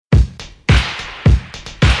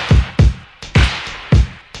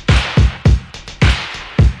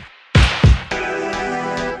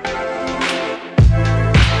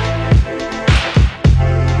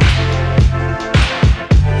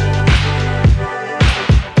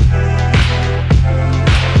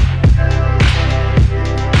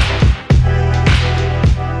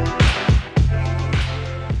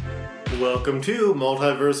Welcome to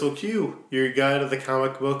Multiversal Q, your guide to the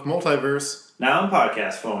comic book multiverse. Now in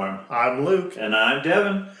podcast form. I'm Luke. And I'm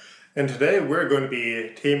Devin. And today we're going to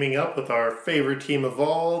be teaming up with our favorite team of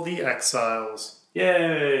all, the Exiles.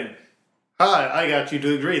 Yay! Hi, I got you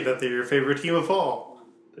to agree that they're your favorite team of all.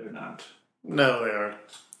 They're not. No, they aren't.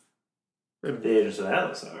 The Agents of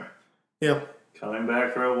Atlas are. Yeah. Coming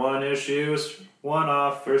back for a one-issue,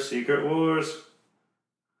 one-off for Secret Wars.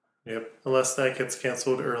 Yep. Unless that gets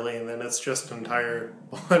canceled early and then it's just an entire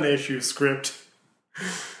one-issue script.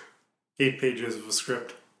 8 pages of a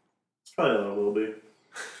script. Probably what it will be.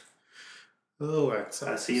 Oh,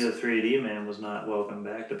 Exiles. I see the 3D man was not welcome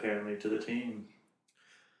back, apparently, to the team.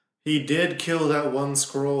 He did kill that one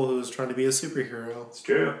Skrull who was trying to be a superhero. It's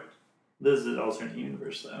true. This is an alternate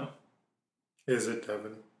universe, though. Is it,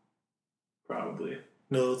 Devin? Probably.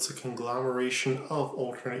 No, it's a conglomeration of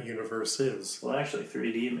alternate universes. Well, actually,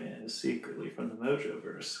 3D man is secretly from the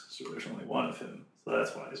Mojoverse, so there's only one of him. So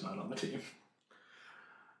that's why he's not on the team.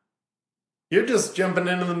 You're just jumping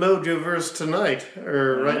into the Mojoverse tonight,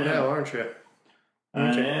 or right now, aren't you? I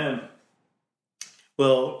am.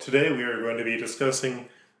 Well, today we are going to be discussing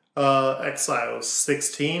Exiles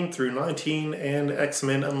 16 through 19 and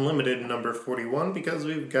X-Men Unlimited number 41 because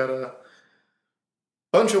we've got a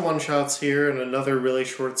bunch of one-shots here and another really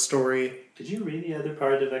short story. Did you read the other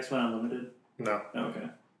part of X-Men Unlimited? No. Okay.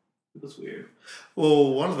 It was weird.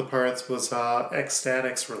 Well, one of the parts was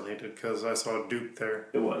X-Statix related because I saw Duke there.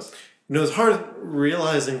 It was. And it was hard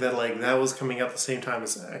realizing that that was coming out the same time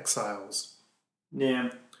as Exiles. Yeah.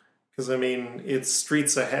 Because, I mean, it's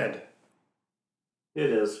streets ahead. It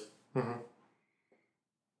is. Mm-hmm.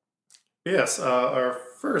 Yes, our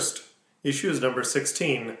first issue is number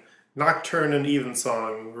 16, Nocturne and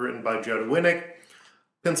Evensong, written by Judd Winnick,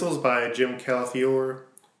 pencils by Jim Calafiore,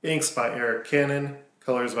 inks by Eric Cannon,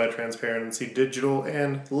 colors by Transparency Digital,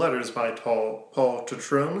 and letters by Paul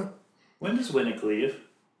Tatrone. When does Winnick leave?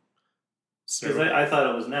 Because I thought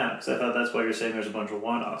it was now, because I thought that's why you're saying there's a bunch of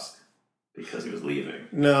one-offs. Because he was leaving.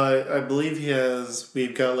 No, I believe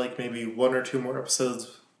we've got maybe one or two more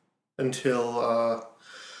episodes until...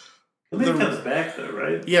 He comes back though,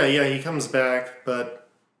 right? Yeah, he comes back, but...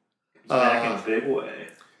 He's back in a big way.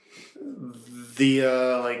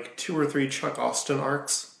 The, 2 or 3 Chuck Austin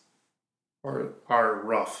arcs are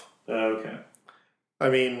rough. Okay. I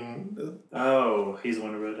mean... Oh, he's the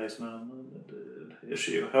one who wrote X-Men Unlimited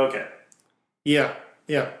issue. Okay. Yeah.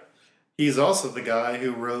 He's also the guy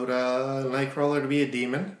who wrote Nightcrawler to be a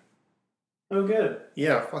demon. Oh, good.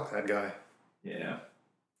 Yeah, fuck that guy. Yeah.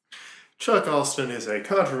 Chuck Austin is a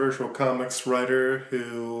controversial comics writer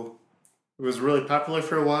who was really popular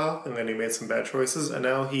for a while, and then he made some bad choices, and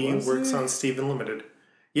now he works on Steven Limited.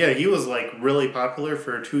 Yeah, he was really popular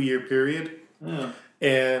for a 2-year period. Yeah.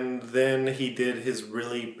 And then he did his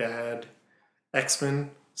really bad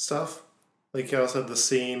X-Men stuff. He also had the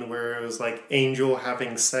scene where it was Angel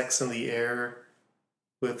having sex in the air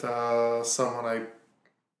with someone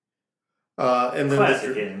and then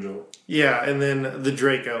Classic Angel. Yeah, and then the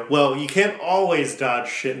Draco. Well, you can't always dodge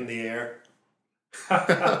shit in the air.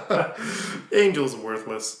 Angel's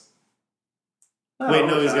worthless. Oh, wait,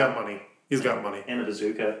 no, he's got money. He's got money. And a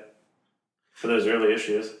bazooka. For those early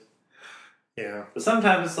issues. Yeah. But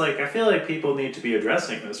sometimes, I feel like people need to be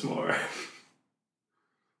addressing this more.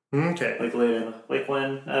 Okay. Later,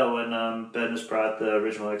 when Bendis brought the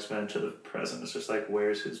original X-Men to the present, it's just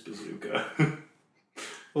where's his bazooka?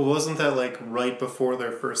 Well, wasn't that right before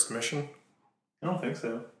their first mission? I don't think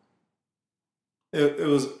so. It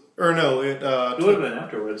was, or no, it would have been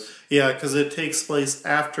afterwards. Yeah, because it takes place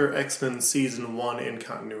after X-Men Season 1 in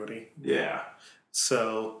continuity. Yeah.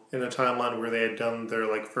 So, in a timeline where they had done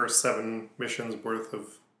their first 7 missions worth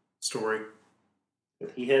of story.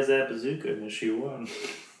 But he has that bazooka in issue 1.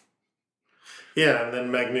 Yeah, and then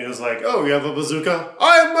Magneto's oh, you have a bazooka?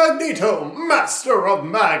 I am Magneto, master of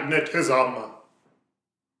magnetism!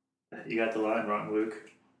 You got the line wrong,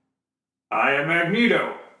 Luke. I am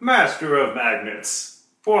Magneto, master of magnets.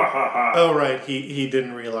 Oh, right, he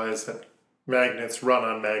didn't realize that magnets run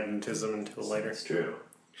on magnetism until later. That's true.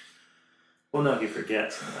 Well, no, he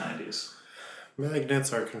forgets in the 90s.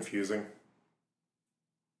 Magnets are confusing.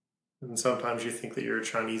 And sometimes you think that you're a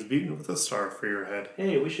Chinese mutant with a star for your head.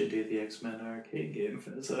 Hey, we should do the X-Men arcade game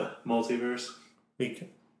as a multiverse.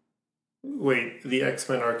 Wait, the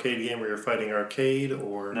X-Men arcade game where you're fighting arcade,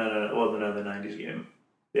 or... No. Well, no, the 90s game.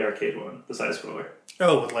 The arcade one. The side-scroller.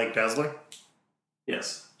 Oh, with Dazzler?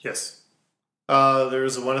 Yes. Yes.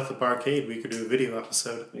 There's one at the barcade. We could do a video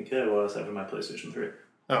episode. We could. Well, I was having my PlayStation 3.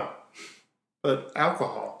 Oh. But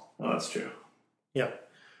alcohol. Oh, that's true. Yeah.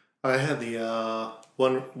 I had the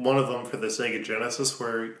one of them for the Sega Genesis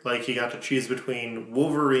where like you got to choose between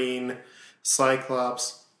Wolverine,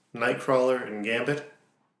 Cyclops, Nightcrawler, and Gambit,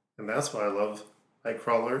 and that's why I love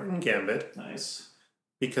Nightcrawler and Gambit Nice.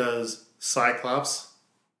 because Cyclops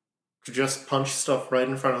could just punch stuff right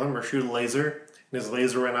in front of him or shoot a laser, and his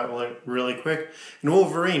laser went out really quick. And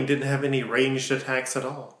Wolverine didn't have any ranged attacks at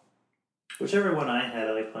all. Whichever one I had,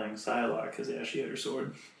 I like playing Psylocke because yeah, she had her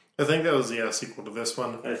sword. I think that was the sequel to this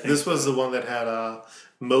one. I think This was so. the one that had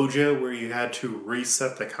Moja, where you had to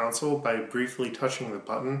reset the console by briefly touching the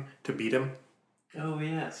button to beat him. Oh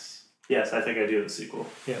yes, yes, I think I do have the sequel.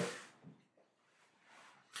 Yeah.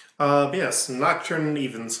 Yes, Nocturne and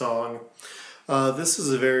Evensong. This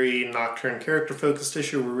is a very Nocturne character-focused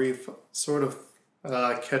issue where we sort of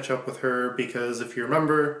catch up with her because if you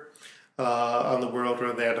remember, on the world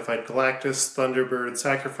where they had to fight Galactus, Thunderbird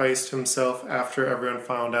sacrificed himself after everyone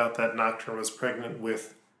found out that Nocturne was pregnant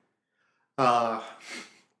with.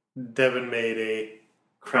 Devin made a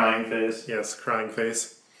Crying face. yes, crying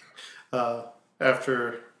face.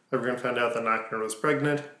 After everyone found out that Nocturne was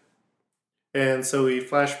pregnant. And so we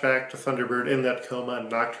flash back to Thunderbird in that coma and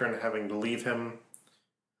Nocturne having to leave him.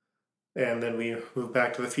 And then we move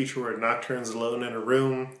back to the future where Nocturne's alone in a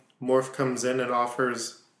room. Morph comes in and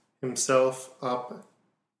offers himself up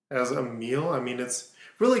as a meal. I mean, it's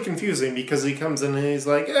really confusing because he comes in and he's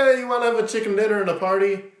like, hey, you want to have a chicken dinner and a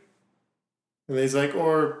party? And he's like,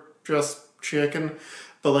 or just chicken.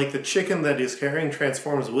 But like the chicken that he's carrying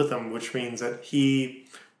transforms with him, which means that he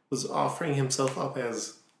was offering himself up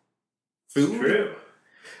as food. It's true.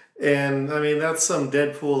 And I mean, that's some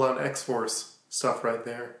Deadpool on X-Force stuff right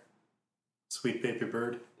there. Sweet baby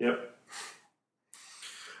bird. Yep.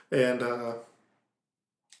 And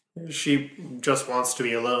she just wants to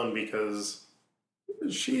be alone because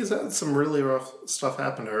she's had some really rough stuff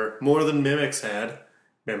happen to her. More than Mimic's had.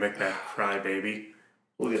 Mimic that crybaby.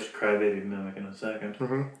 We'll get to Crybaby Mimic in a second.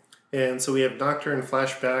 Mm-hmm. And so we have Nocturne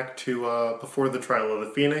flashback to before the trial of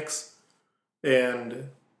the Phoenix. And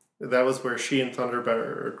that was where she and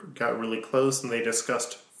Thunderbird got really close and they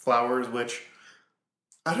discussed flowers, which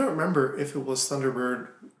I don't remember if it was Thunderbird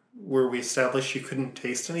where we established she couldn't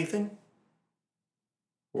taste anything.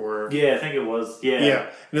 Or Yeah, I think it was. Yeah. yeah.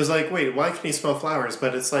 And it was like, wait, why can you smell flowers?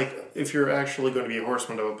 But it's like, if you're actually going to be a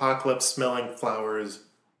horseman of apocalypse, smelling flowers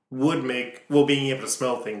would make, well, being able to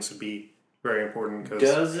smell things would be very important.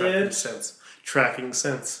 Does it? Tracking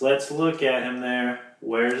sense. Let's look at him there.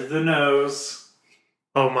 Where's the nose?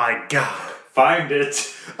 Oh my god. Find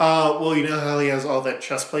it. Well, you know how he has all that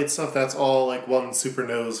chest plate stuff? That's all like one super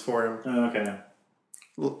nose for him. Okay.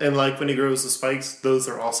 And like when he grows the spikes, those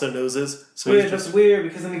are also noses. So Wait, he's that's just weird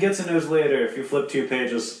because then he gets a nose later if you flip 2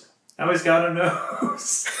 pages. Now he's got a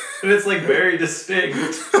nose. And it's like very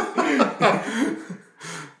distinct.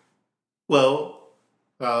 well,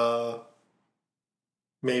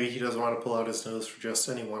 maybe he doesn't want to pull out his nose for just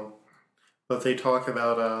anyone. But they talk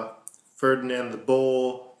about Ferdinand the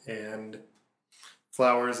Bull and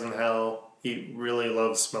flowers and how he really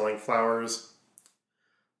loves smelling flowers.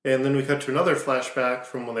 And then we cut to another flashback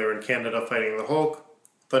from when they were in Canada fighting the Hulk.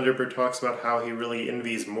 Thunderbird talks about how he really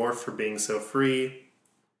envies Morph for being so free.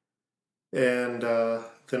 And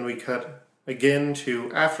then we cut again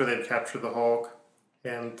to after they've captured the Hulk.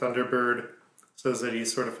 And Thunderbird says that he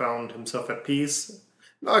sort of found himself at peace.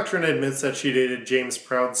 Nocturne admits that she dated James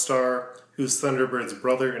Proudstar, who's Thunderbird's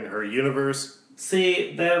brother in her universe.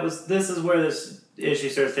 See, this is where this issue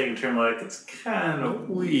starts taking a turn like, it's kind of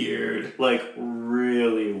weird. Like,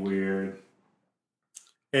 really weird.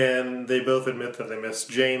 And they both admit that they miss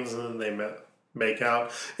James and then they make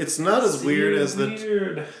out. It's not as weird as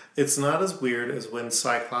it's not as weird as when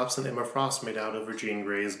Cyclops and Emma Frost made out over Jean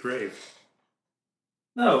Grey's grave.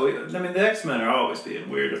 No, I mean, the X-Men are always being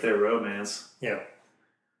weird with their romance. Yeah.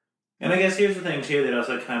 And I guess here's the thing, too, that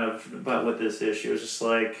also kind of, about with this issue, is just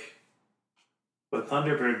like, when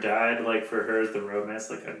Thunderbird died, like, for her, the romance,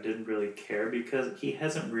 like, I didn't really care because he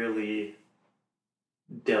hasn't really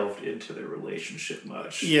delved into their relationship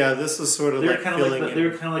much. Yeah, this is sort of they're like kind of like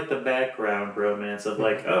they're kind of like the background romance of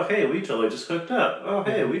like, oh hey, we totally just hooked up. Oh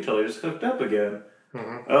hey, we totally just hooked up again.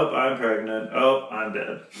 Mm-hmm. Oh, I'm pregnant. Oh, I'm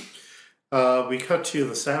dead. We cut to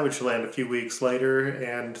the Savage Land a few weeks later,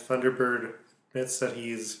 and Thunderbird admits that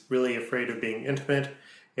he's really afraid of being intimate,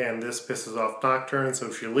 and this pisses off Nocturne,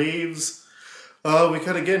 so she leaves. We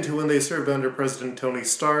cut again to when they served under President Tony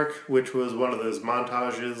Stark, which was one of those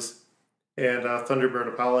montages. And Thunderbird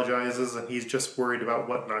apologizes, and he's just worried about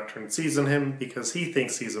what Nocturne sees in him because he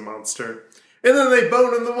thinks he's a monster. And then they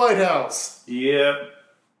bone in the White House! Yep.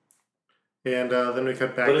 And then we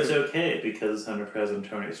cut back But it's okay because under President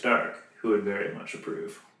Tony Stark, who would very much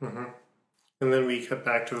approve. Mm-hmm. And then we cut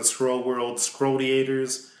back to the Skrull world,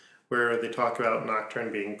 Skrulliators, where they talk about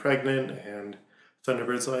Nocturne being pregnant, and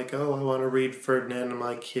Thunderbird's like, oh, I want to read Ferdinand and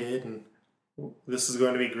my kid, and this is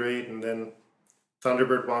going to be great. And then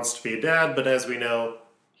Thunderbird wants to be a dad, but as we know,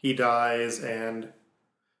 he dies, and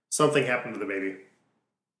something happened to the baby.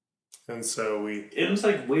 And so It was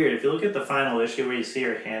like weird. If you look at the final issue where you see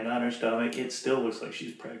her hand on her stomach, it still looks like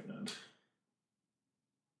she's pregnant.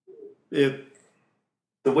 The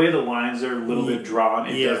way the lines are a little bit drawn,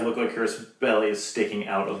 it Yeah. does look like her belly is sticking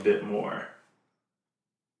out a bit more.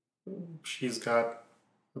 She's got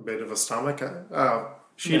a bit of a stomach.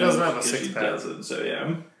 She doesn't have a She six-pack. doesn't, so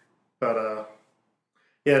yeah. But,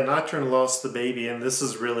 yeah, Nocturne lost the baby, and this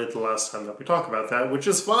is really the last time that we talk about that, which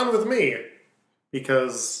is fine with me,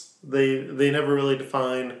 because they never really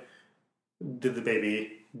define, did the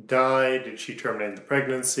baby die? Did she terminate the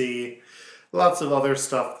pregnancy? Lots of other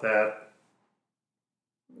stuff that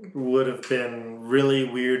would have been really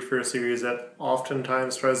weird for a series that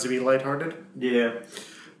oftentimes tries to be lighthearted. Yeah.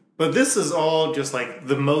 But this is all just like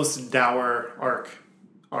the most dour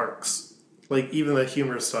arcs. Like even the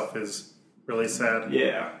humor stuff is really sad.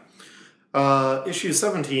 Yeah. Issue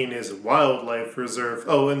 17 is Wildlife Reserve.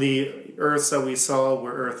 Oh, and the Earths that we saw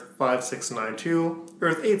were Earth 5692,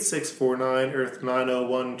 Earth 8649, Earth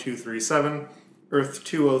 901237, Earth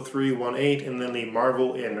 20318, and then the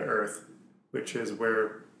Marvel Inn Earth, which is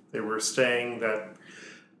where they were staying that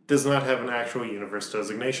does not have an actual universe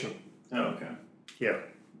designation. Oh, okay. Yeah.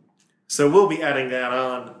 So we'll be adding that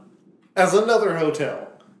on as another hotel.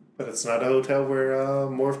 But it's not a hotel where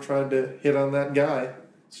Morph tried to hit on that guy.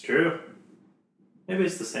 It's true. Maybe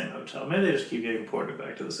it's the same hotel. Maybe they just keep getting ported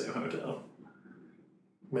back to the same hotel.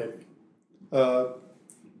 Maybe.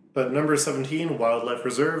 But number 17, Wildlife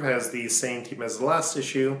Reserve, has the same team as the last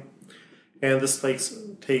issue. And this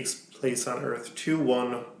takes place on Earth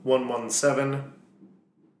 21117.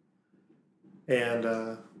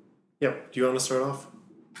 And, yeah, do you want to start off?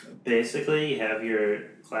 Basically, you have your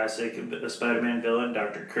classic Spider-Man villain,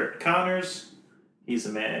 Dr. Kurt Connors. He's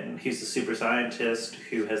the super scientist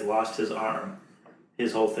who has lost his arm.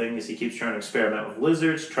 His whole thing is he keeps trying to experiment with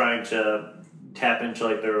lizards, trying to tap into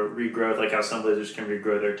like their regrowth, like how some lizards can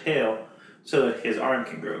regrow their tail, so that his arm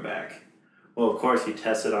can grow back. Well, of course, he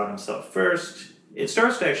tests it on himself first. It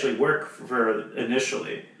starts to actually work for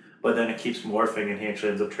initially, but then it keeps morphing, and he actually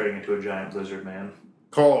ends up turning into a giant lizard man.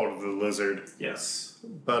 Called the Lizard. Yes.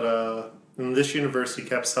 But in this universe, he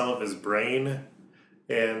kept some of his brain,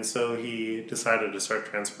 and so he decided to start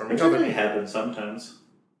transforming. Which really happens sometimes.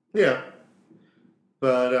 Yeah.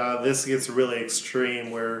 But this gets really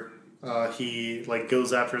extreme, where he like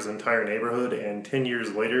goes after his entire neighborhood, and 10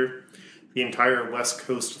 years later, the entire west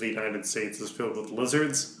coast of the United States is filled with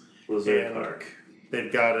lizards. Lizard Park.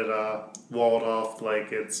 They've got it walled off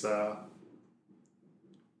like it's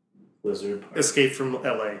Lizard Park. Escape from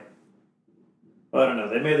L.A. Well, I don't know.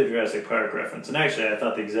 They made the Jurassic Park reference, and actually, I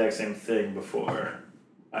thought the exact same thing before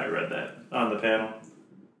I read that on the panel.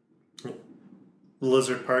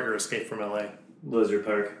 Lizard Park or Escape from L.A.? Lizard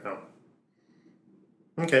Park. Oh.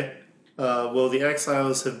 Okay. Well, the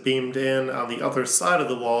Exiles have beamed in on the other side of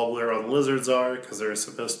the wall where all the lizards are, because they're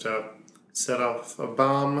supposed to set off a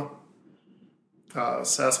bomb.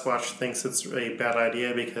 Sasquatch thinks it's a bad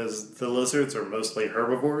idea because the lizards are mostly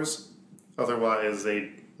herbivores. Otherwise,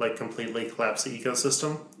 they'd like completely collapse the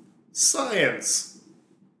ecosystem. Science!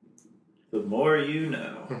 The more you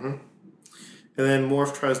know. Mm-hmm. And then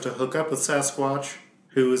Morph tries to hook up with Sasquatch,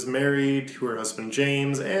 who is married to her husband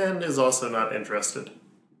James and is also not interested.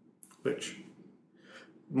 Which,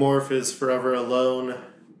 Morph is forever alone.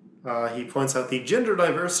 He points out the gender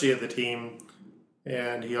diversity of the team,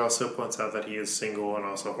 and he also points out that he is single and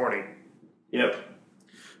also horny. Yep.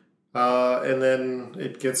 And then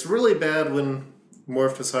it gets really bad when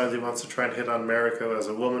Morph decides he wants to try and hit on Mariko as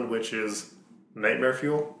a woman, which is nightmare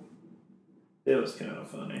fuel. It was kind of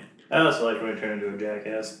funny. I also like when he turned into a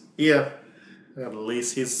jackass. Yeah. At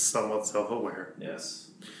least he's somewhat self-aware.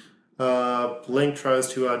 Yes. Blink tries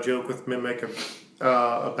to joke with Mimic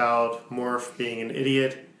about Morph being an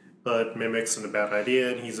idiot, but Mimic's in a bad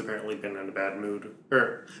idea, and he's apparently been in a bad mood.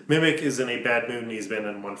 Mimic is in a bad mood, and he's been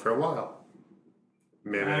in one for a while.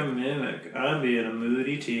 I'm Mimic. I'm being a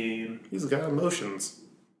moody teen. He's got emotions,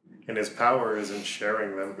 and his power is in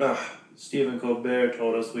sharing them. Ugh. Stephen Colbert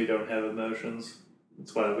told us we don't have emotions.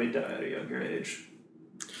 That's why we die at a younger age.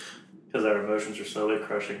 Because our emotions are slowly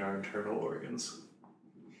crushing our internal organs.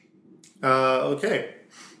 Okay.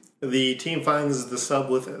 The team finds the sub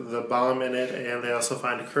with the bomb in it, and they also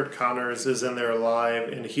find Kurt Connors is in there alive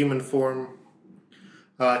in human form.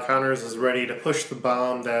 Connors is ready to push the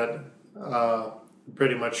bomb that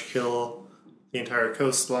pretty much kill the entire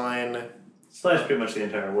coastline. Slash pretty much the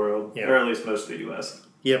entire world, Yeah. or at least most of the U.S.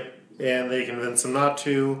 Yep, and they convince him not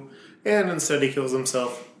to, and instead he kills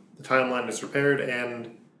himself. The timeline is repaired,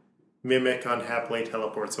 and Mimic unhappily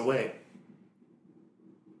teleports away.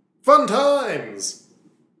 Fun times!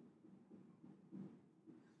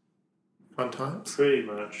 Fun times? Pretty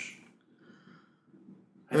much.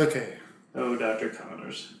 Okay. Oh, Dr.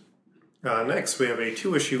 Connors. Next, we have a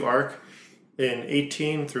 2-issue arc in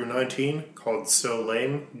 18 through 19 called So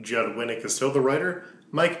Lame. Judd Winnick is still the writer.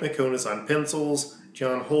 Mike McKone is on pencils.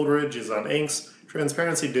 John Holdridge is on inks.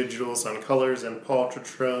 Transparency Digital is on colors. And Paul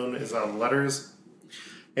Tratrone is on letters.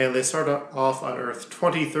 And they start off on Earth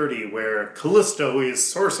 2030, where Callisto is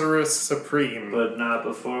Sorceress Supreme. But not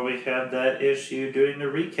before we have that issue during the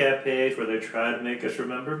recap page where they try to make us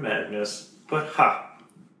remember Magnus. But ha!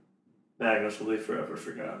 Magnus will be forever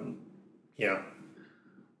forgotten. Yeah.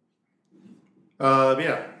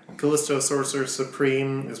 Callisto Sorcerer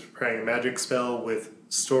Supreme is preparing a magic spell with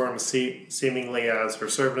Storm seemingly as her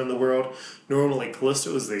servant in the world. Normally,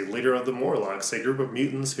 Callisto is the leader of the Morlocks, a group of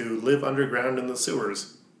mutants who live underground in the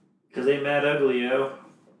sewers. Because they mad ugly, yo.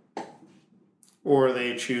 Or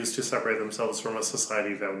they choose to separate themselves from a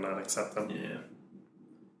society that would not accept them. Yeah.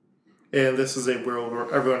 And this is a world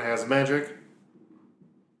where everyone has magic.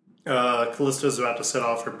 Callisto's about to set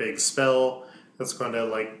off her big spell that's going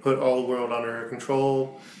to put all the world under her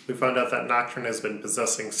control. We find out that Nocturne has been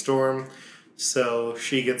possessing Storm, so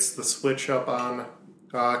she gets the switch up on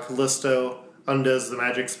Callisto, undoes the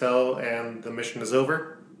magic spell, and the mission is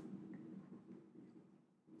over.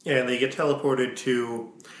 And they get teleported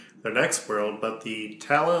to their next world, but the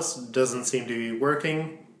Talus doesn't seem to be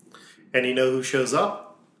working. And you know who shows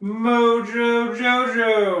up? Mojo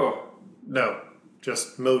Jojo! No,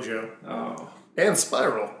 just Mojo. Oh. And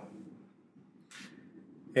Spiral.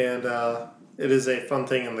 And it is a fun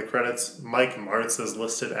thing in the credits. Mike Martz is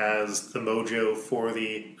listed as the Mojo for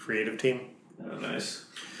the creative team. Oh, nice.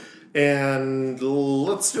 And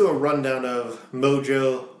let's do a rundown of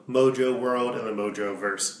Mojo World, and the Mojo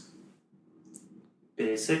verse.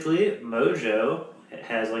 Basically, Mojo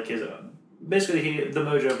has his own. Basically, the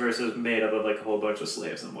Mojo verse is made up of a whole bunch of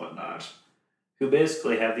slaves and whatnot, who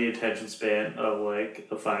basically have the attention span of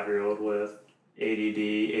a 5-year-old with ADD,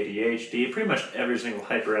 ADHD, pretty much every single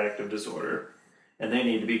hyperactive disorder, and they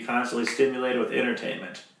need to be constantly stimulated with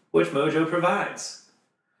entertainment, which Mojo provides.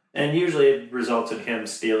 And usually it results in him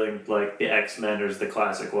stealing, the X-Men, is the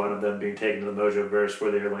classic one of them being taken to the Mojo-verse,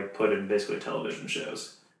 where they're, put in basically television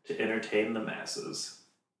shows to entertain the masses.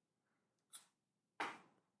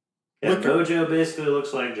 And Mojo basically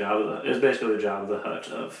looks like is basically the Jabba the Hutt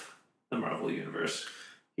of the Marvel Universe.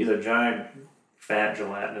 He's a giant, fat,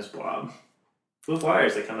 gelatinous blob with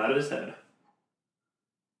wires that come out of his head.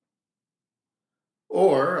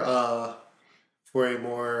 Or, for a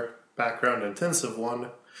more background-intensive one,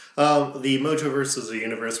 the Mojoverse is a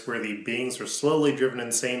universe where the beings are slowly driven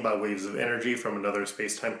insane by waves of energy from another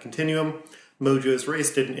space-time continuum. Mojo's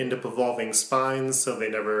race didn't end up evolving spines, so they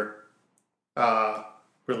never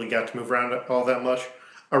really got to move around all that much.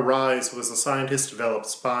 Arise was a scientist who developed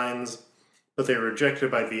spines, but they were rejected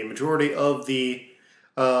by the majority of the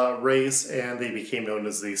race, and they became known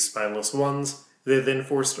as the Spineless Ones. They then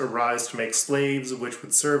forced Arise to make slaves, which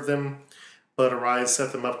would serve them, but Arise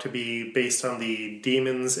set them up to be based on the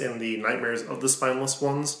demons and the nightmares of the Spineless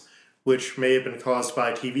Ones, which may have been caused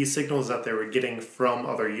by TV signals that they were getting from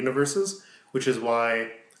other universes, which is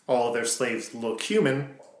why all of their slaves look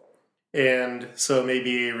human. And so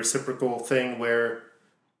maybe a reciprocal thing where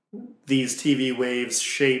these TV waves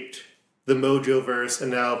shaped the Mojoverse,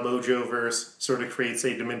 and now Mojoverse sort of creates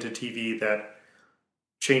a demented TV that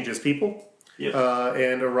changes people. Yep.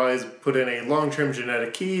 And Arise put in a long-term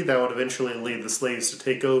genetic key that would eventually lead the slaves to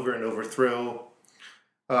take over and overthrow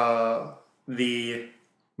the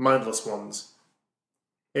Mindless Ones.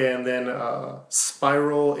 And then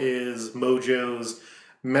Spiral is Mojo's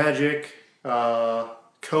magic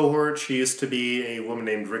cohort. She used to be a woman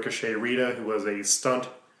named Ricochet Rita, who was a stunt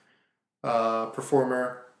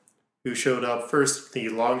performer who showed up first in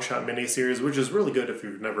the Longshot miniseries, which is really good if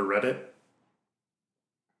you've never read it.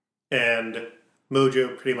 And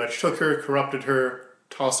Mojo pretty much took her, corrupted her,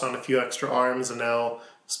 tossed on a few extra arms, and now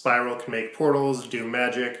Spiral can make portals, do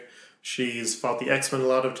magic. She's fought the X-Men a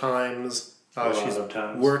lot of times. She's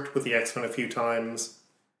worked with the X-Men a few times.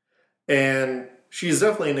 And she's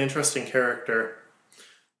definitely an interesting character.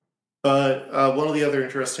 But one of the other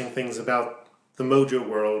interesting things about the Mojo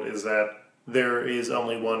world is that there is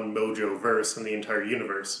only one Mojo-verse in the entire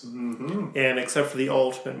universe. Mm-hmm. And except for the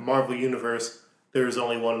Ultimate Marvel Universe, there is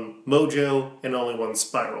only one Mojo and only one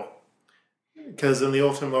Spiral. Because in the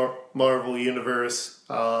Ultimate Marvel universe,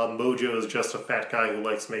 Mojo is just a fat guy who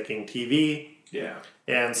likes making TV, Yeah.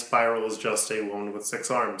 and Spiral is just a woman with 6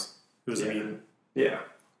 arms who's a Yeah. mutant, Yeah.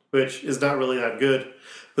 which is not really that good.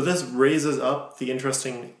 But this raises up the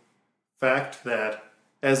interesting fact that,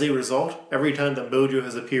 as a result, every time that Mojo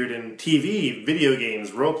has appeared in TV, video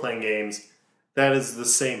games, role playing games, that is the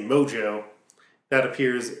same Mojo that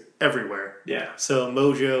appears everywhere. Yeah. So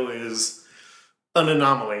Mojo is an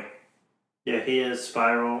anomaly. Yeah, he is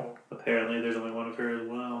Spiral. Apparently, there's only one of her as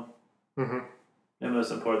well. Mm-hmm. And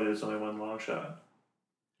most importantly, there's only one long shot.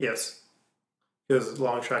 Yes, because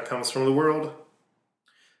Longshot comes from the world.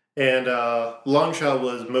 And Longshot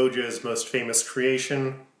was Mojo's most famous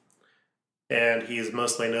creation, and he is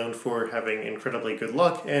mostly known for having incredibly good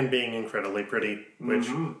luck and being incredibly pretty, which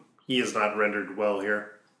he is not rendered well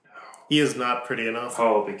here. He is not pretty enough.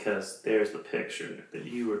 Oh, because there's the picture that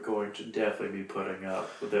you were going to definitely be putting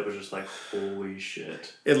up. That was just like, holy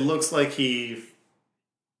shit. It looks like he's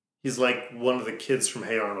like one of the kids from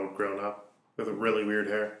Hey Arnold grown up with a really weird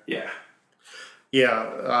hair. Yeah.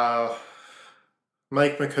 Yeah,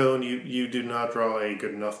 Mike McCone, you do not draw a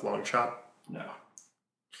good enough long shot. No.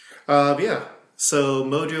 Yeah, so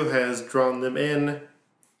Mojo has drawn them in,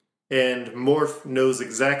 and Morph knows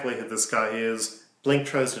exactly who this guy is. Blink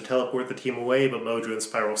tries to teleport the team away, but Mojo and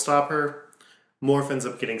Spiral stop her. Morph ends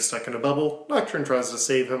up getting stuck in a bubble. Nocturne tries to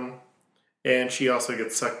save him, and she also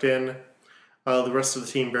gets sucked in. The rest of the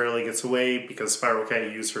team barely gets away because Spiral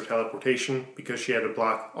can't use her teleportation because she had to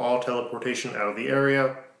block all teleportation out of the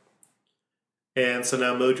area. And so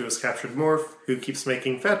now Mojo has captured Morph, who keeps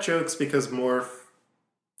making fat jokes because Morph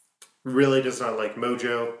really does not like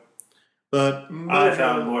Mojo. But Mojo, I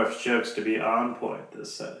found Morph's jokes to be on point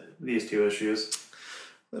these 2 issues.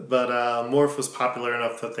 But Morph was popular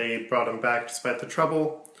enough that they brought him back despite the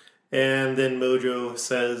trouble. And then Mojo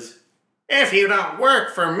says, "If you don't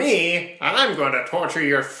work for me, I'm going to torture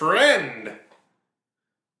your friend."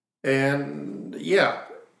 And yeah,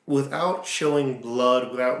 without showing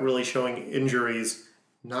blood, without really showing injuries,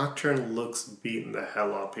 Nocturne looks beaten the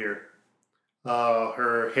hell up here.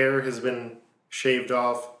 Her hair has been shaved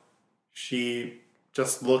off. She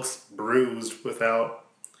just looks bruised without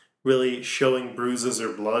really showing bruises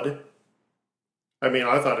or blood. I mean,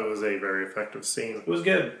 I thought it was a very effective scene. It was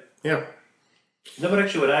good. Yeah. No, but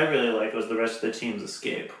actually, what I really liked was the rest of the team's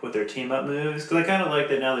escape with their team up moves. Because I kind of like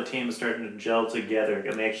that now the team is starting to gel together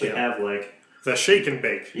and they actually have like the shake and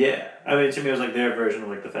bake. Yeah, I mean, to me, it was like their version of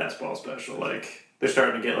like the fastball special. Like they're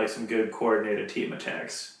starting to get like some good coordinated team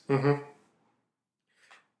attacks. Mm-hmm.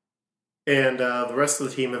 And the rest of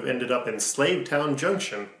the team have ended up in Slavetown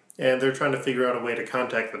Junction, and they're trying to figure out a way to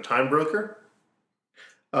contact the Time Broker.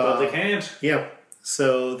 But they can't. Yeah,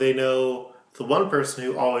 so they know the one person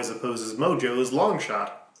who always opposes Mojo is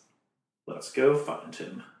Longshot. Let's go find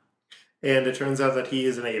him. And it turns out that he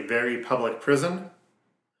is in a very public prison.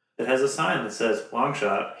 It has a sign that says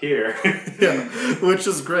 "Longshot here." Yeah, which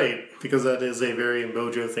is great because that is a very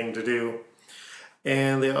Mojo thing to do.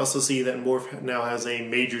 And they also see that Morph now has a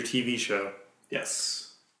major TV show.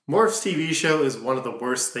 Yes. Morph's TV show is one of the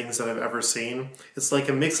worst things that I've ever seen. It's like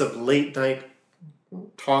a mix of late night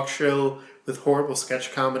talk show with horrible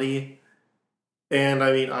sketch comedy. And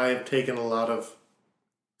I mean, I've taken a lot of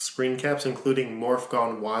screen caps, including Morph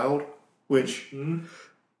Gone Wild, which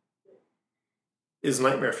is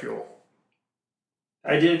nightmare fuel.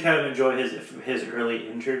 I did kind of enjoy his early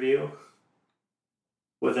interview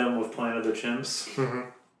with them with Planet of the Chimps. Mm-hmm.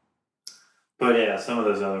 But yeah, some of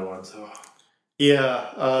those other ones. Oh.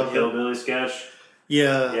 Yeah. The Hillbilly sketch.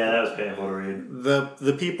 Yeah. Yeah, that was painful to read.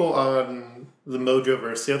 The people on the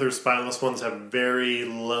Mojoverse, the other spineless ones, have very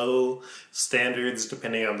low standards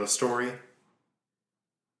depending on the story.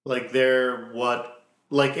 Like Ann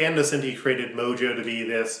Nocenti created Mojo to be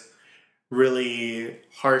this really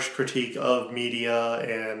harsh critique of media,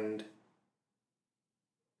 and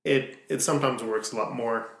it sometimes works a lot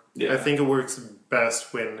more. Yeah. I think it works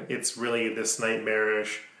best when it's really this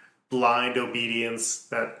nightmarish, blind obedience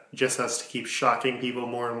that just has to keep shocking people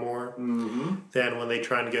more and more than when they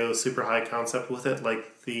try and go super high concept with it.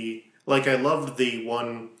 Like I loved the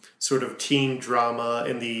one sort of teen drama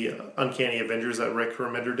in the Uncanny Avengers that Rick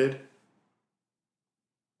Remender did.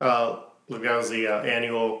 That was the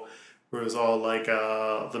annual where it was all like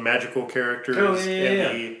the magical characters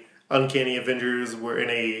and the Uncanny Avengers were in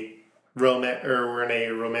a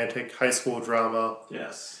romantic high school drama.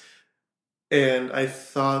 Yes. And I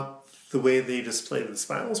thought the way they displayed the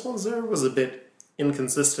spineless ones there was a bit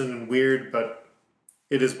inconsistent and weird, but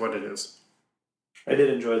it is what it is. I did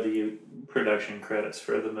enjoy the production credits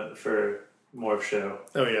for Morph show.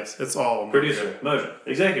 Oh yes, it's all Producer, Mojo.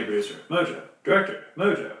 Executive producer, Mojo. Director,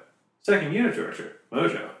 Mojo. Second unit director,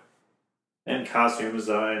 Mojo. And costume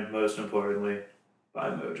design, most importantly, by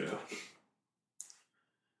Mojo.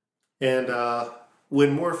 And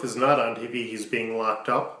when Morph is not on TV, he's being locked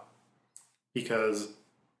up because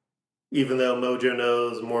even though Mojo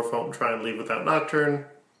knows Morph won't try and leave without Nocturne,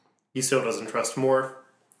 he still doesn't trust Morph.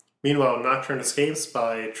 Meanwhile, Nocturne escapes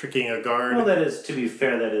by tricking a guard. Well, that is, to be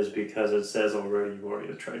fair, that is because it says already you've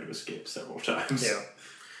already tried to escape several times. Yeah.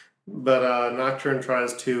 But Nocturne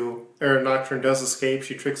Nocturne does escape.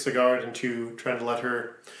 She tricks the guard into trying to let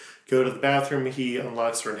her go to the bathroom. He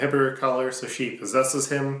unlocks her inhibitor collar, so she possesses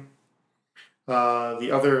him.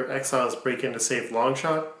 The other exiles break in to save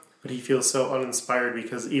Longshot, but he feels so uninspired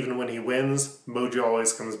because even when he wins, Mojo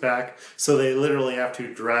always comes back. So they literally have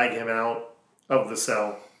to drag him out of the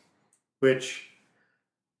cell, which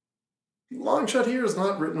Longshot here is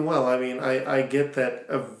not written well. I mean, I get that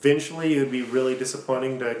eventually it would be really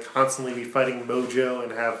disappointing to constantly be fighting Mojo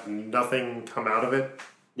and have nothing come out of it.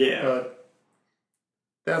 Yeah. But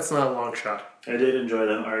that's not Longshot. I did enjoy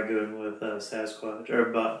them arguing with Sasquatch, or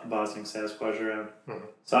bossing Sasquatch around. Mhm.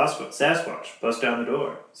 Sasquatch, bust down the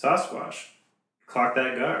door. Sasquatch, clock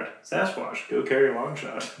that guard. Sasquatch, go carry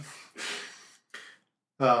Longshot.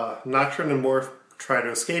 Nocturne and Morph try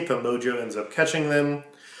to escape, and Mojo ends up catching them.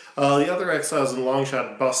 The other exiles in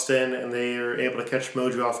Longshot bust in, and they are able to catch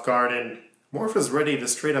Mojo off guard, and Morph is ready to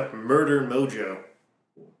straight up murder Mojo.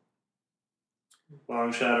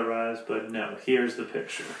 Longshot arrives, but no, here's the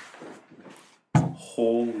picture.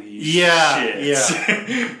 Holy shit.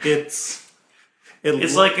 Yeah. It's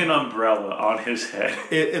like an umbrella on his head.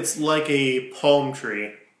 It's like a palm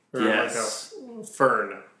tree. Or Yes. like a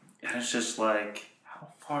fern. And it's just like, how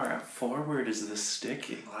far forward is this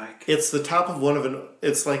sticking? Like, It's the top of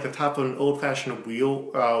it's like the top of an old-fashioned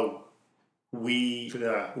wheat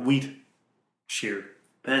shear.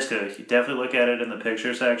 basically, you definitely look at it in the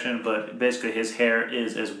picture section, but basically his hair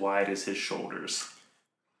is as wide as his shoulders.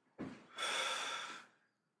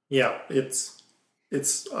 Yeah, it's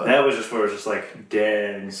That was just where it was just like,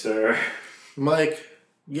 dang, sir. Mike,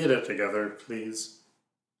 get it together, please.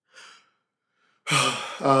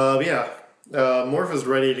 Morph is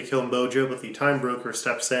ready to kill Mojo, but the Time Broker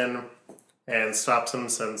steps in and stops him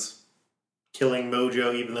since killing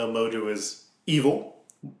Mojo, even though Mojo is evil,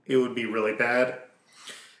 it would be really bad.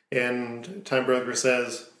 And Time Broker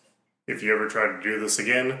says, if you ever try to do this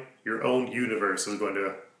again, your own universe is going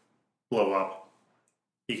to blow up.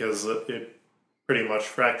 Because it pretty much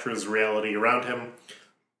fractures reality around him,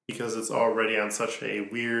 because it's already on such a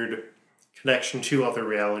weird connection to other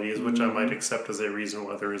realities, which I might accept as a reason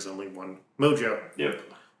why there is only one Mojo. Yep.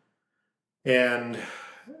 And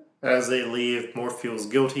as they leave, Morph feels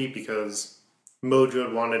guilty because Mojo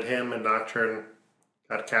had wanted him, and Nocturne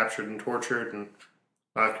got captured and tortured, and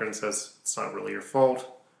Nocturne says it's not really your fault,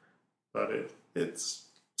 but it's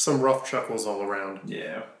some rough chuckles all around.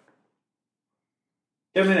 Yeah.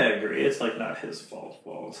 I mean, I agree. It's like not his fault.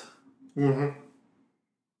 Mm-hmm.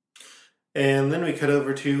 And then we cut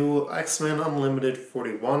over to X-Men Unlimited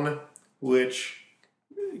 41, which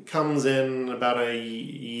comes in about a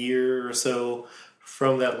year or so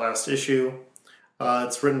from that last issue.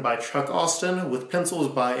 It's written by Chuck Austin with pencils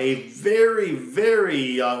by a very, very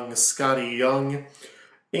young Scotty Young,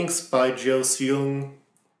 inks by Joe Seung,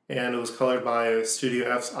 and it was colored by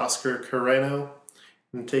Studio F's Oscar Carreno,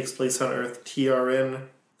 and takes place on Earth TRN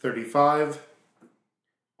 35.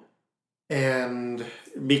 And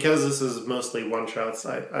because this is mostly one-shots,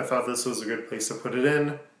 I thought this was a good place to put it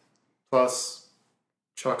in. Plus,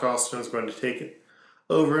 Chuck Austin is going to take it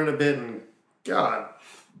over in a bit, and God.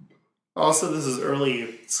 Also, this is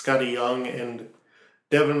early Scotty Young, and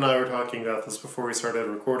Devin and I were talking about this before we started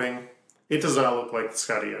recording. It does not look like the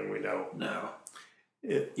Scotty Young we know. No.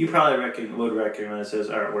 You probably would recognize his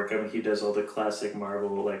artwork. I mean, he does all the classic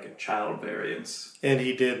Marvel, like, child variants. And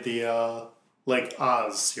he did the,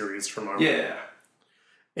 Oz series from Marvel. Yeah.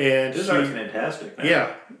 And This art's fantastic, man.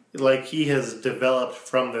 Yeah. Like, he has developed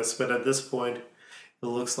from this, but at this point, it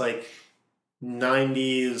looks like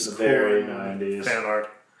 90s Very corn 90s. fan art.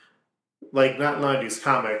 Like, not 90s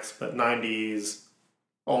comics, but 90s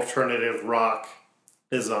alternative rock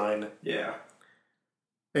design. Yeah.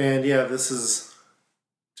 And yeah, this is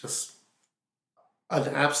just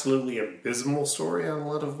an absolutely abysmal story on a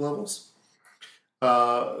lot of levels.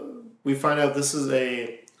 We find out this is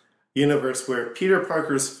a universe where Peter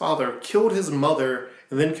Parker's father killed his mother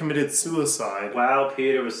and then committed suicide. While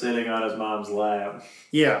Peter was sitting on his mom's lap.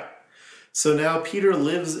 Yeah. So now Peter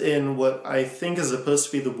lives in what I think is supposed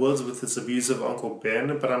to be the woods with his abusive Uncle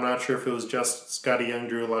Ben, but I'm not sure if it was just Scotty Young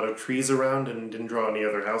drew a lot of trees around and didn't draw any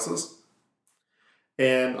other houses.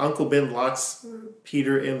 And Uncle Ben locks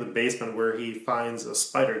Peter in the basement where he finds a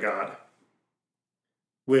spider god,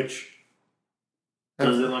 which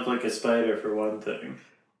Doesn't look like a spider for one thing.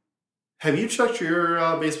 have you checked your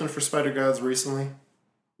basement for spider gods recently?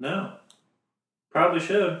 No. Probably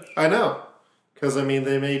should. I know, because I mean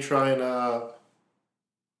they may try and well,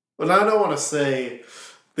 I don't want to say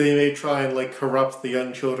they may try and like corrupt the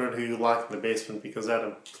young children who you lock in the basement because that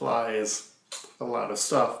implies a lot of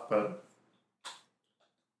stuff, but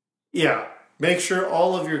yeah. Make sure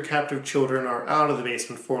all of your captive children are out of the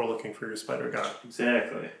basement before looking for your spider god.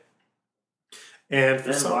 Exactly. And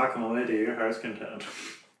for Then lock them away to your heart's content.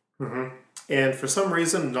 And for some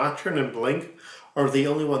reason, Nocturne and Blink are the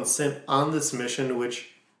only ones sent on this mission,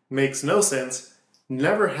 which makes no sense,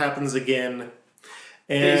 never happens again.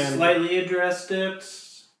 And They slightly addressed it.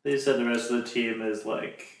 They said the rest of the team is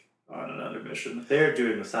like on another mission. They're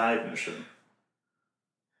doing the side mission.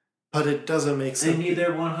 But it doesn't make sense. They need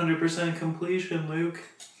their 100% completion, Luke.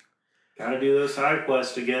 Gotta do those side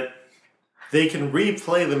quests to get. They can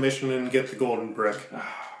replay the mission and get the golden brick.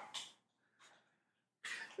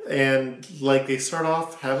 And like they start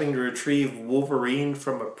off having to retrieve Wolverine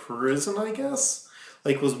from a prison, I guess?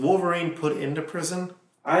 Like, was Wolverine put into prison?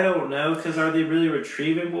 I don't know, because are they really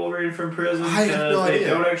retrieving Wolverine from prison? I have no They idea.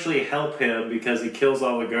 don't actually help him because he kills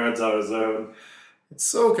all the guards on his own. It's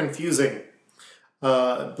so confusing.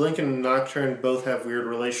 Blink and Nocturne both have weird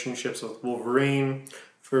relationships with Wolverine.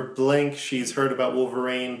 For Blink, she's heard about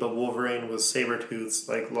Wolverine, but Wolverine was Sabretooth's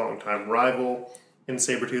like longtime rival, and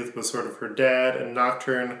Sabretooth was sort of her dad, and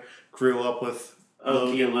Nocturne grew up with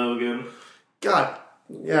Logan. God,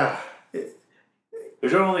 yeah.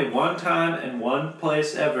 There's only one time and one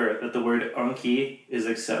place ever that the word Unky is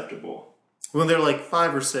acceptable. When they're like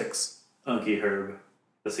 5 or 6. Unky Herb.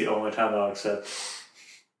 That's the only time I'll accept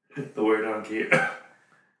the word Unky.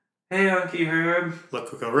 Hey, Unky Herb. La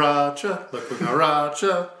cucaracha,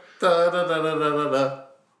 da da da da da da da.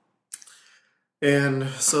 And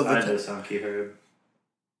so I miss Unky Herb.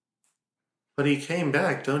 But he came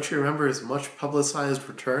back. Don't you remember his much publicized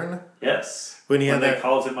return? Yes. When they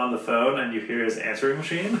called him on the phone and you hear his answering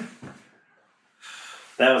machine.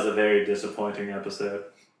 That was a very disappointing episode.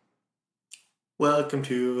 Welcome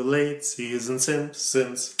to late season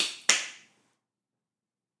Simpsons.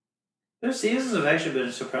 Their seasons have actually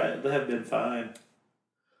been surprised. They have been fine.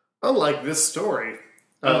 Unlike this story.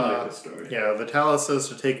 Unlike this story. Yeah, Vitalis says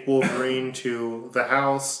to take Wolverine to the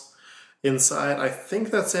house inside. I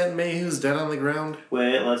think that's Aunt May who's dead on the ground.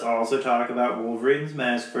 Wait, let's also talk about Wolverine's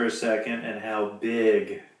mask for a second and how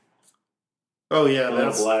big Oh yeah, the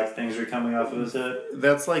little black things are coming off of his head.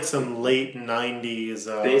 That's like some late 90s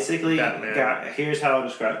Basically, Batman. Here's how I'll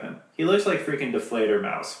describe him. He looks like freaking Deflator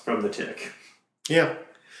Mouse from The Tick. Yeah.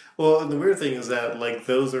 Well, and the weird thing is that, like,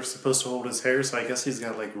 those are supposed to hold his hair, so I guess he's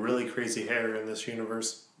got, like, really crazy hair in this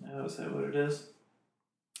universe. Oh, is that what it is?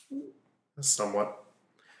 Somewhat.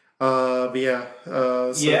 But yeah.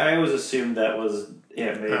 Yeah, I always assumed that was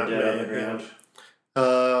Aunt May dead on the ground.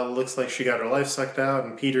 Looks like she got her life sucked out,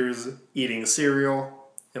 and Peter's eating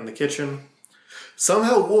cereal in the kitchen.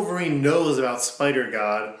 Somehow Wolverine knows about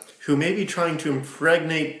Spider-God, who may be trying to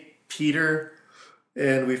impregnate Peter,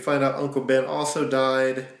 and we find out Uncle Ben also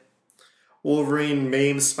died. Wolverine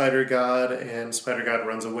maims Spider-God, and Spider-God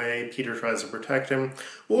runs away. Peter tries to protect him.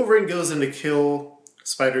 Wolverine goes in to kill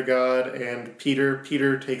Spider-God, and Blink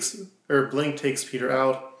takes Peter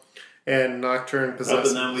out, and Nocturne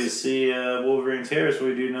possesses... and then we see Wolverine's hair, so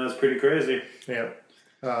we do know it's pretty crazy. Yeah.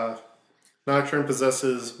 Nocturne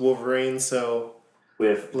possesses Wolverine, so...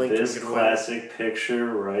 With Blink this classic picture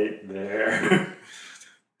right there.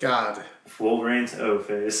 God. Wolverine's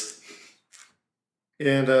O-face.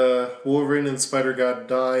 And Wolverine and Spider-God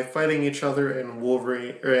die fighting each other, and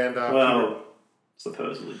Wolverine and Peter,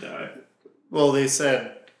 supposedly die. Well, they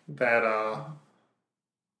said that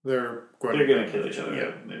they're going to kill each other.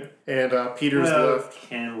 Yeah. And Peter's left.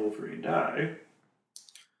 Can Wolverine die?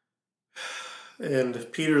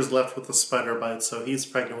 And Peter's left with a spider bite, so he's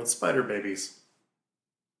pregnant with spider babies,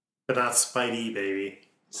 but not Spidey baby.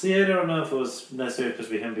 See, I don't know if it was necessarily supposed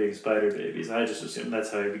to be him being spider babies. I just assumed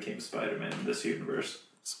that's how he became Spider-Man in this universe.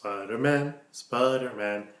 Spider-Man,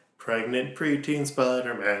 pregnant preteen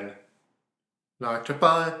Spider-Man,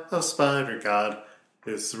 octopi of Spider-God.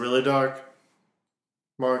 This is really dark.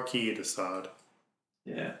 Marquis de Sade.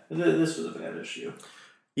 Yeah, this was a bad issue.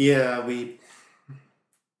 Yeah, we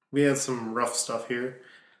had some rough stuff here.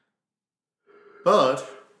 But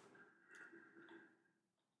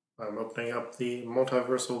I'm opening up the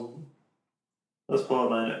multiversal. Let's pull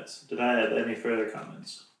up my notes. Did I have any further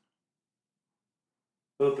comments?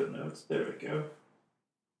 Open notes. There we go.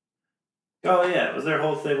 Oh yeah, it was their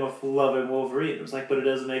whole thing with loving Wolverine. It was like, but it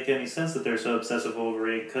doesn't make any sense that they're so obsessed with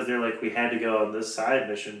Wolverine because they're like, we had to go on this side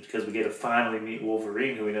mission because we get to finally meet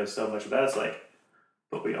Wolverine, who we know so much about. It's like,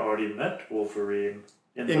 but we already met Wolverine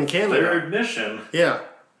in the Canada. third mission. Yeah.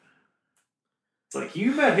 It's like,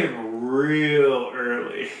 you met him real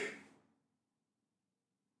early.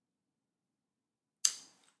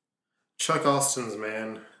 Chuck Austins,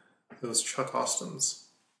 man. Those Chuck Austins.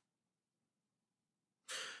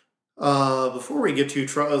 Before we get to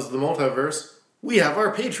Trials of the Multiverse, we have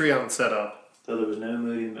our Patreon set up. So there was no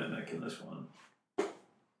Moody Mimic in this one.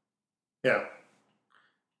 Yeah.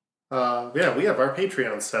 We have our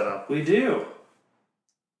Patreon set up. We do.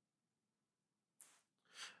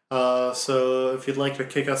 So if you'd like to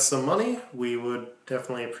kick us some money, we would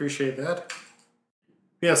definitely appreciate that.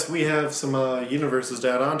 Yes, we have some universes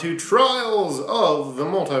to add on to Trials of the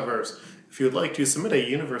Multiverse. If you'd like to submit a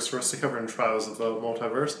universe for us to cover in Trials of the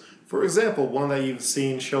Multiverse, for example, one that you've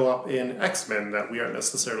seen show up in X-Men that we aren't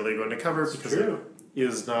necessarily going to cover because it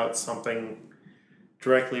is not something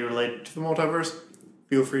directly related to the multiverse,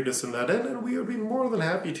 feel free to send that in, and we would be more than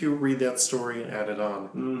happy to read that story and add it on.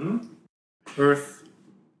 Mm-hmm. Earth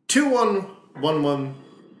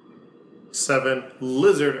 21117,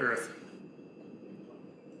 Lizard Earth.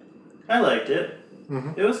 I liked it.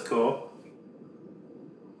 Mm-hmm. It was cool.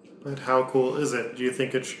 But how cool is it? Do you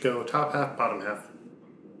think it should go top half, bottom half?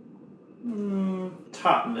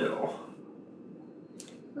 Top middle.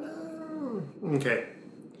 Okay.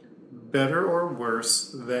 Better or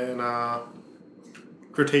worse than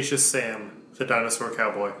Cretaceous Sam, the dinosaur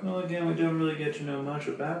cowboy? Well, again, we don't really get to know much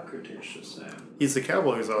about Cretaceous Sam. He's a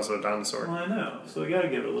cowboy who's also a dinosaur. Well, I know. So we gotta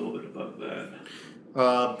give it a little bit above that.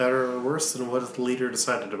 Better or worse than what the leader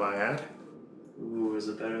decided to buy at? Ooh, is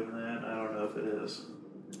it better than that? I don't know if it is.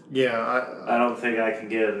 Yeah, I don't think I can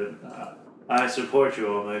give it. I support you,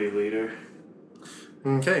 Almighty Leader.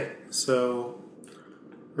 Okay, so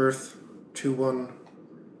Earth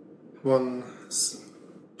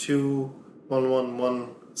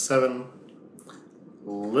 21117,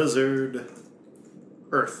 Lizard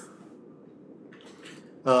Earth.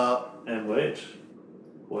 And wait,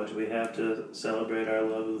 what do we have to celebrate our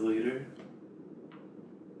love of the leader?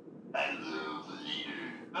 I love the leader.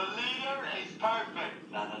 The leader is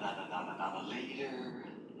perfect. Na na na na na na na leader.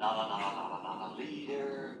 Na na na na na na na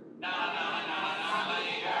leader. Na na na na na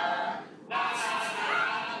leader. Na na na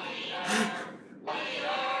na leader.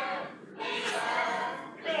 Leader.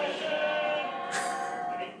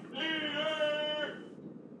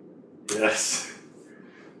 Yes.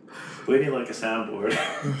 We need like a soundboard,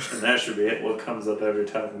 and that should be it. What comes up every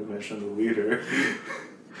time we mention the leader?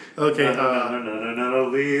 Okay, No,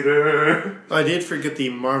 leader. I did forget the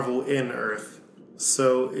Marvel in Earth.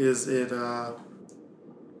 So is it,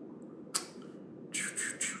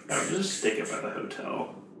 Just stick it by the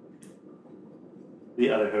hotel. The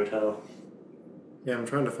other hotel. Yeah, I'm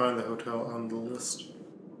trying to find the hotel on the list.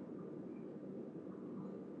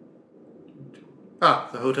 Ah,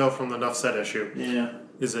 the hotel from the Nuff Said issue. Yeah.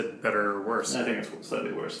 Is it better or worse? I think it's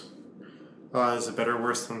slightly worse. Is it better or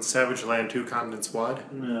worse than Savage Land 2 Continents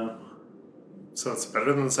Wide? No. So it's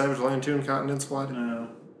better than Savage Land 2 and Continents Wide? No.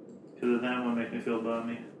 Because that one makes me feel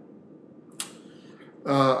bummy.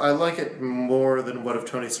 I like it more than What If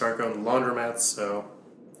Tony Stark owned laundromats, so...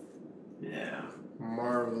 Yeah.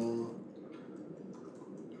 Marvel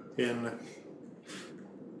in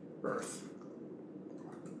Earth.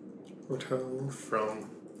 Hotel from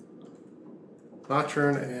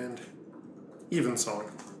Nocturne and Evensong.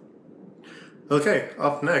 Okay,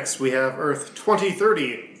 up next we have Earth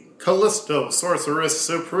 2030, Callisto, Sorceress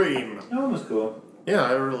Supreme. That one was cool. Yeah,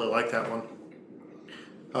 I really like that one.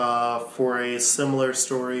 For a similar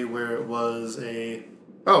story where it was a...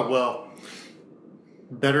 Oh, well...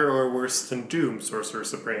 Better or worse than Doom, Sorcerer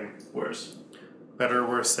Supreme? Worse. Better or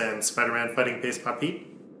worse than Spider-Man fighting Pace Pot Pete?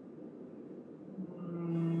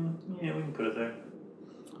 Yeah, we can put it there.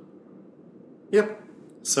 Yep.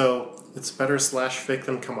 So, it's better / fic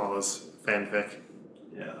than Kamala's fanfic.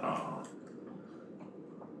 Yeah. Oh.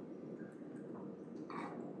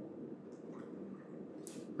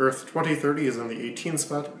 Earth 2030 is in the 18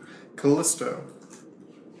 spot. Callisto.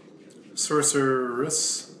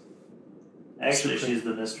 Sorceress. Actually, she's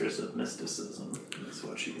the mistress of mysticism. That's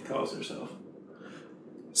what she calls herself.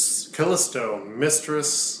 Callisto,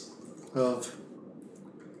 mistress of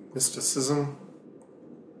mysticism,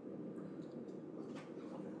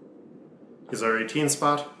 is our 18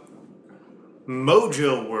 spot.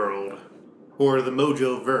 Mojo World, or the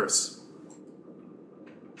Mojo verse?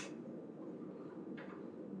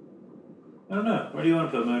 I don't know. Where do you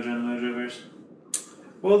want to put Mojo in the Mojoverse?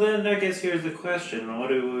 Well, then I guess here's the question: what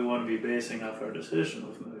do we want to be basing off our decision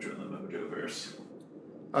with Mojo in the Mojoverse?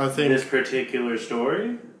 I think This particular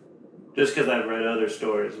story? Just because I've read other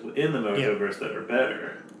stories in the Mojoverse that are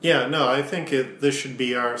better. Yeah, no, I think this should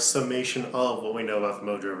be our summation of what we know about the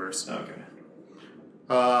Mojoverse. Okay.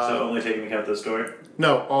 Uh, So only taking account the story?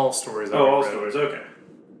 no, all stories. that Oh, we've all read. stories. Okay.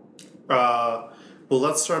 Well,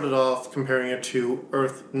 let's start it off comparing it to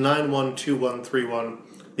Earth 912131,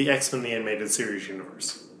 the X-Men the Animated Series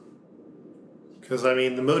universe. Because, I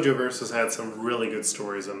mean, the Mojoverse has had some really good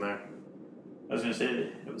stories in there. I was going to say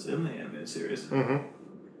it was in the animated series. Mm-hmm.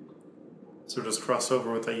 So just cross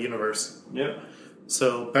over with that universe. Yep.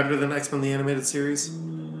 So, better than X-Men the Animated Series?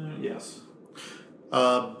 Yes.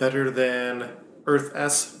 Better than Earth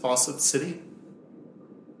S, Fawcett City?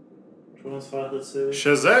 Which one's Fawcett City?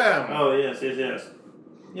 Shazam! Oh, yes.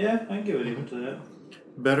 Yeah, I can give it even to that.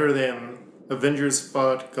 Better than Avengers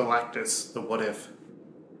fought Galactus, the What If?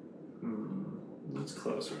 It's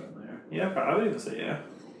closer in there. Yeah, I would even say yeah.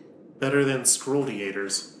 Better than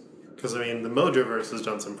Scrolliators. Because, I mean, the Mojoverse has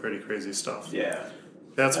done some pretty crazy stuff. Yeah.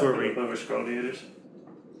 That's where we... over Scrolliators.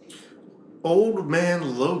 Old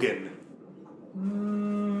Man Logan.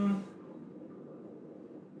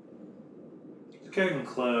 It's getting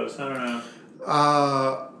close. I don't know.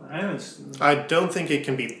 I haven't... I don't think it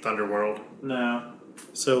can beat Thunderworld. No.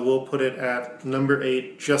 So we'll put it at number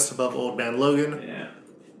 8, just above Old Man Logan. Yeah.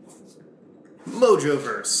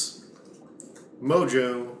 Mojoverse.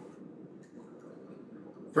 Mojo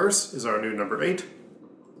Verse is our new number 8.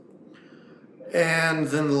 And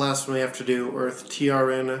then the last one we have to do, Earth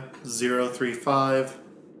TRN 035.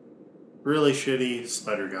 Really shitty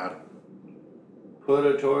Spider God. Put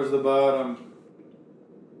it towards the bottom.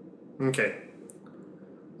 Okay.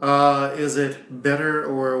 Is it better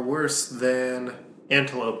or worse than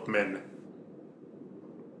Antelope Men?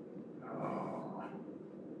 Oh.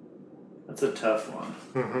 That's a tough one.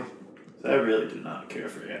 Mm-hmm. I really do not care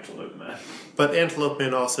for Antelope Man. But Antelope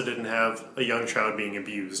Men also didn't have a young child being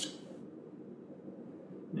abused.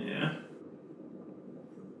 Yeah.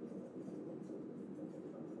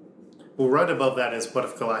 Well, right above that is What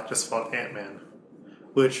If Galactus Fought Ant-Man?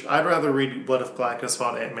 Which, I'd rather read What If Galactus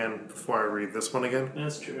Fought Ant-Man before I read this one again.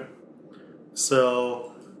 That's true.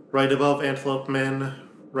 So, right above Antelope Men,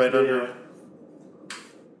 right under...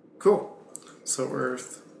 Cool. So,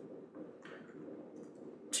 Earth...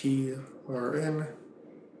 TRN...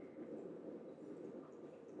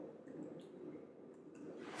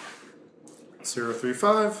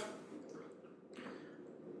 035...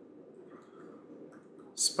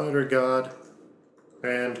 Spider God,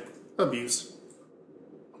 and Abuse.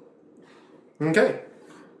 Okay.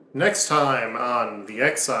 Next time on The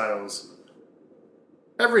Exiles,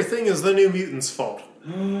 everything is the New Mutants' fault.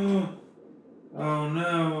 Oh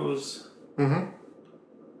no.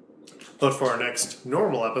 But for our next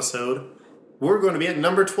normal episode, we're going to be at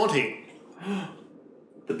number 20.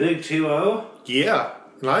 The big 2-0? Yeah,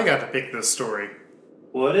 and I got to pick this story.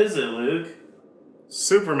 What is it, Luke?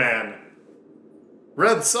 Superman.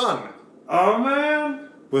 Red Sun. Oh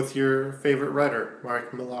man! With your favorite writer,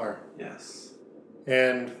 Mark Millar. Yes.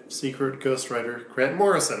 And secret ghostwriter, Grant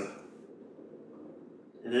Morrison.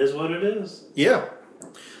 It is what it is. Yeah.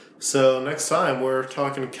 So next time we're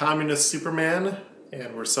talking Communist Superman,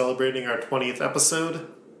 and we're celebrating our 20th episode.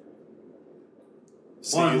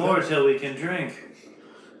 See One you more then. till we can drink.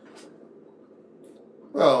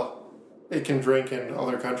 Well, it can drink in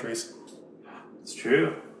other countries. It's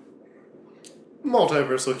true.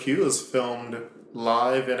 Multiversal Q is filmed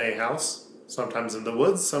live in a house, sometimes in the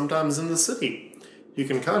woods, sometimes in the city. You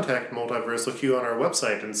can contact Multiversal Q on our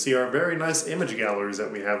website and see our very nice image galleries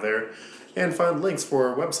that we have there, and find links for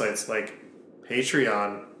our websites like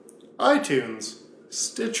Patreon, iTunes,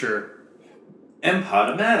 Stitcher, And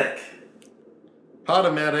Podomatic.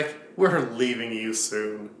 Podomatic. We're leaving you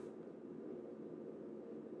soon.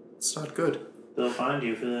 It's not good. They'll find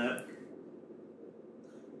you for that.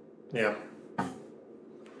 Yeah.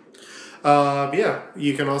 Yeah,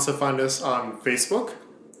 you can also find us on Facebook,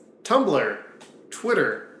 Tumblr,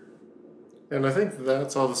 Twitter, and I think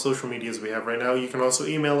that's all the social medias we have right now. You can also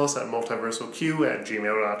email us at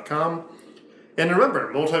multiversalq@gmail.com. And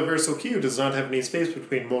remember, Multiversal Q does not have any space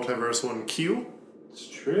between Multiversal and Q. It's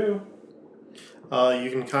true. You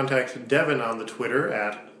can contact Devin on the Twitter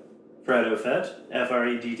at... Freddofett.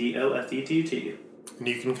 FREDDOFETT. And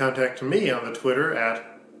you can contact me on the Twitter at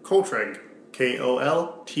Koltreg.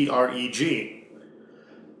 KOLTREG.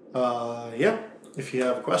 Yeah, if you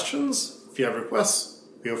have questions, if you have requests,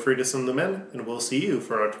 Feel free to send them in, and we'll see you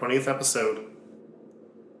for our 20th episode.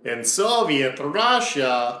 In Soviet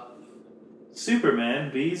Russia!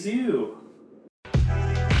 Superman bees you.